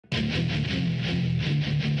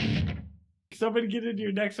So I'm going to get into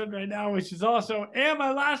your next one right now, which is also, and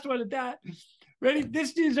my last one at that. Ready?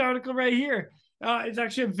 This news article right here. It's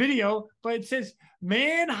actually a video, but it says,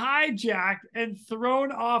 man hijacked and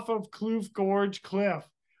thrown off of Kloof Gorge cliff.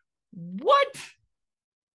 What?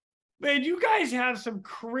 Man, you guys have some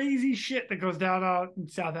crazy shit that goes down out in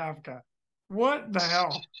South Africa. What the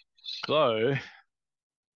hell? So,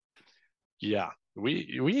 yeah,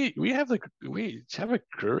 we have a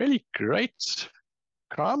really great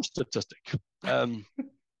crime statistic. Yeah,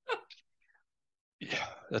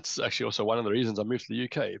 that's actually also one of the reasons I moved to the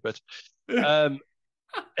UK. But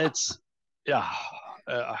it's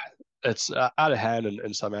it's out of hand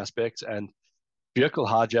in some aspects, and vehicle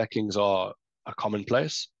hijackings are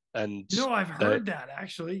commonplace. And I've heard that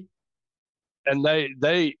actually. And they're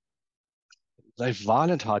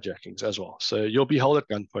violent hijackings as well. So you'll be held at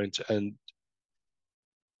gunpoint, and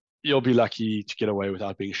you'll be lucky to get away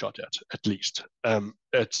without being shot at least.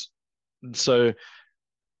 It's so.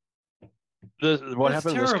 What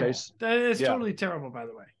happened terrible. In this case? That is totally terrible, by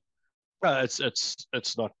the way.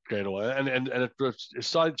 It's not great at all, and it was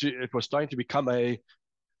starting to become a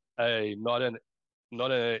not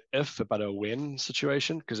a if but a when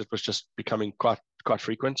situation, because it was just becoming quite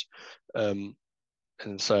frequent, and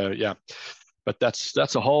so yeah, but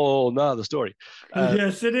that's a whole nother story.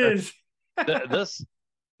 Yes, it is.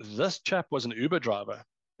 This chap was an Uber driver,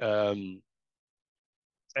 and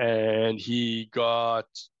he got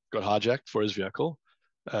hijacked for his vehicle,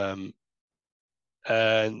 and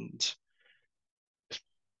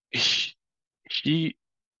he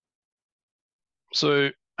so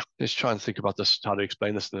let's try and think about this, how to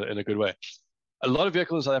explain this in a good way. A lot of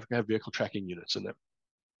vehicles in South Africa have vehicle tracking units in them,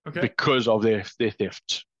 because of their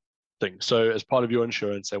theft thing. So as part of your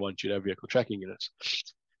insurance, they want you to have vehicle tracking units.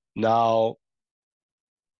 Now,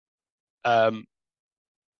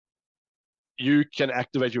 you can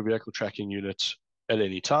activate your vehicle tracking unit at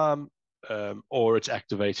any time, or it's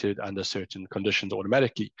activated under certain conditions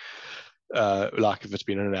automatically, like if it's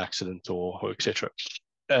been in an accident or etc.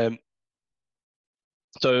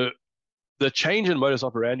 So the change in modus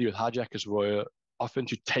operandi with hijackers were often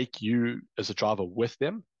to take you as a driver with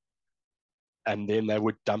them, and then they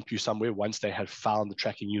would dump you somewhere once they had found the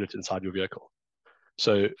tracking unit inside your vehicle.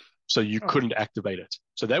 So you couldn't activate it.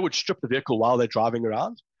 So they would strip the vehicle while they're driving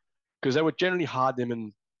around, because they would generally hide them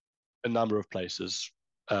in a number of places,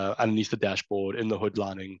 underneath the dashboard, in the hood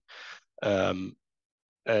lining.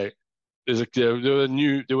 There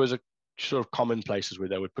was a sort of common places where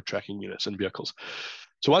they would put tracking units in vehicles.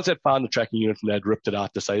 So once they'd found the tracking unit and they'd ripped it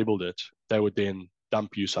out, disabled it, they would then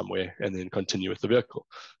dump you somewhere and then continue with the vehicle.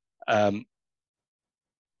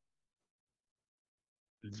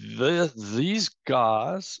 These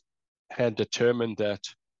guys had determined that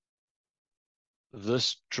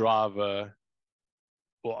this driver,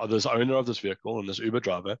 or this owner of this vehicle and this Uber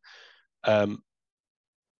driver,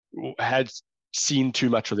 had seen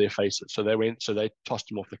too much of their faces. So they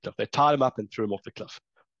tossed him off the cliff. They tied him up and threw him off the cliff.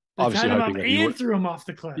 Obviously hoping that he would, threw him off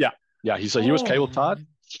the cliff. Yeah. He was cable tied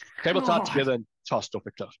together and tossed off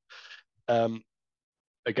the cliff.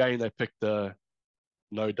 Again, they picked the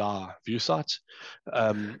no-dar view site,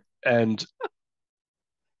 and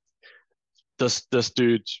this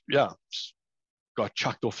dude, got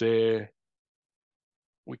chucked off there.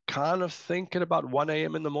 We kind of think at about 1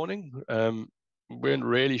 a.m. in the morning. Weren't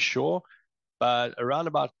really sure, but around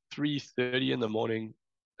about 3:30 in the morning,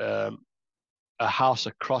 a house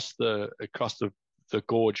across the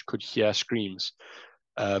gorge could hear screams.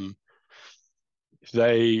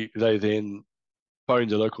 They then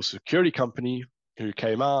phoned a local security company, who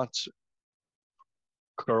came out,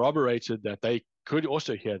 corroborated that they could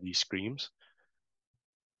also hear these screams,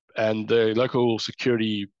 and the local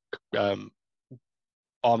security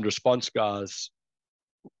armed response guys,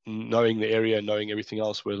 knowing the area, knowing everything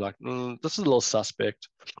else, were like, this is a little suspect.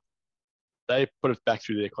 They put it back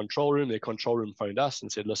through their control room. Their control room phoned us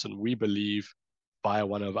and said, listen, we believe via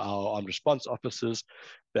one of our armed response officers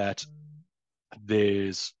that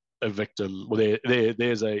there's a victim, or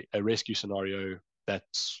there's a rescue scenario that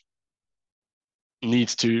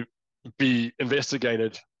needs to be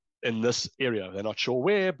investigated in this area. They're not sure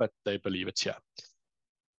where, but they believe it's here.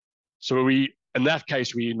 So in that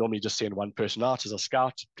case, we normally just send one person out as a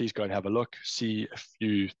scout. Please go and have a look, see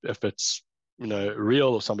if it's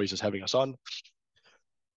real, or somebody's just having us on.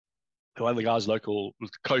 One of the guys local, the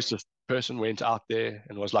closest person, went out there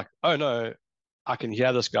and was like, oh no, I can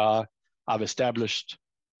hear this guy. I've established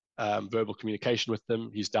verbal communication with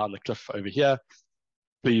him. He's down the cliff over here.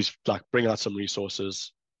 Please, bring out some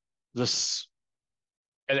resources. This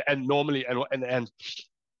and normally and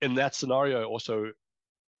in that scenario also,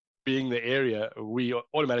 being the area, we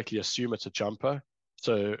automatically assume it's a jumper.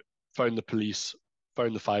 So phone the police,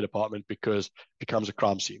 phone the fire department, because it becomes a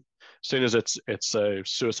crime scene. As soon as it's a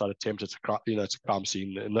suicide attempt, it's a crime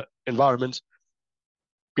scene in the environment.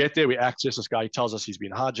 Get there, we access this guy. He tells us he's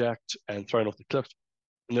been hijacked and thrown off the cliff.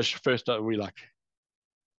 And this first, we like,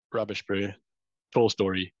 rubbish, bro. Tall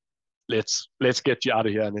story. Let's get you out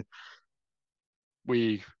of here. And then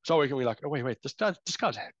we start working. We're like, oh wait, this guy's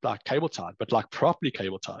like cable tied, but like properly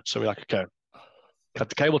cable tied. So we're like, okay, cut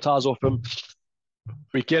the cable ties off him.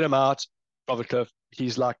 We get him out of the cliff.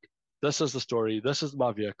 He's like, this is the story. This is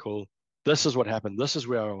my vehicle. This is what happened. This is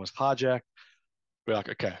where I was hijacked. We're like,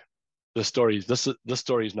 okay, this story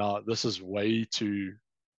is now, this is way too,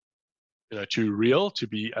 too real to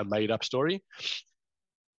be a made up story.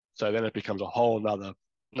 So then it becomes a whole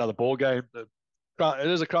another ball game. It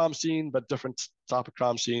is a crime scene, but different type of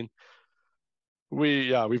crime scene.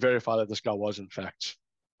 We verify that this guy was in fact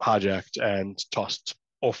hijacked and tossed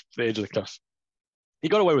off the edge of the cliff. He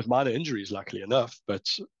got away with minor injuries, luckily enough, but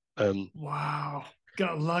wow,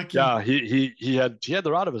 got lucky. Yeah, he had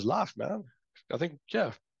the ride of his life, man. I think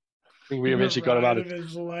we eventually got him out of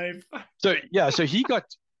his life. So he got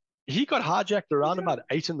hijacked around about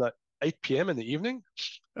 8 p.m. in the evening.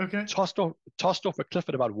 Okay. Tossed off a cliff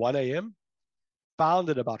at about 1 a.m. Found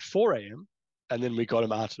at about 4 a.m. And then we got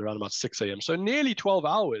him out at around about 6 a.m. So nearly 12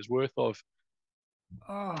 hours worth of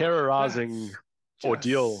terrorizing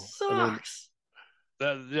ordeal. Sucks.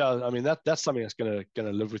 That's something that's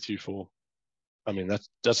gonna live with you for. I mean,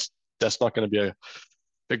 that's not going to be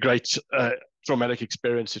a great traumatic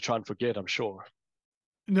experience to try and forget, I'm sure.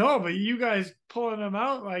 No, but you guys pulling them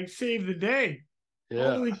out like saved the day.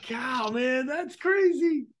 Yeah. Holy cow, man, that's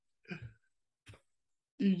crazy.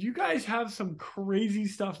 Dude, you guys have some crazy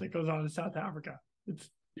stuff that goes on in South Africa.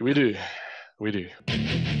 We do.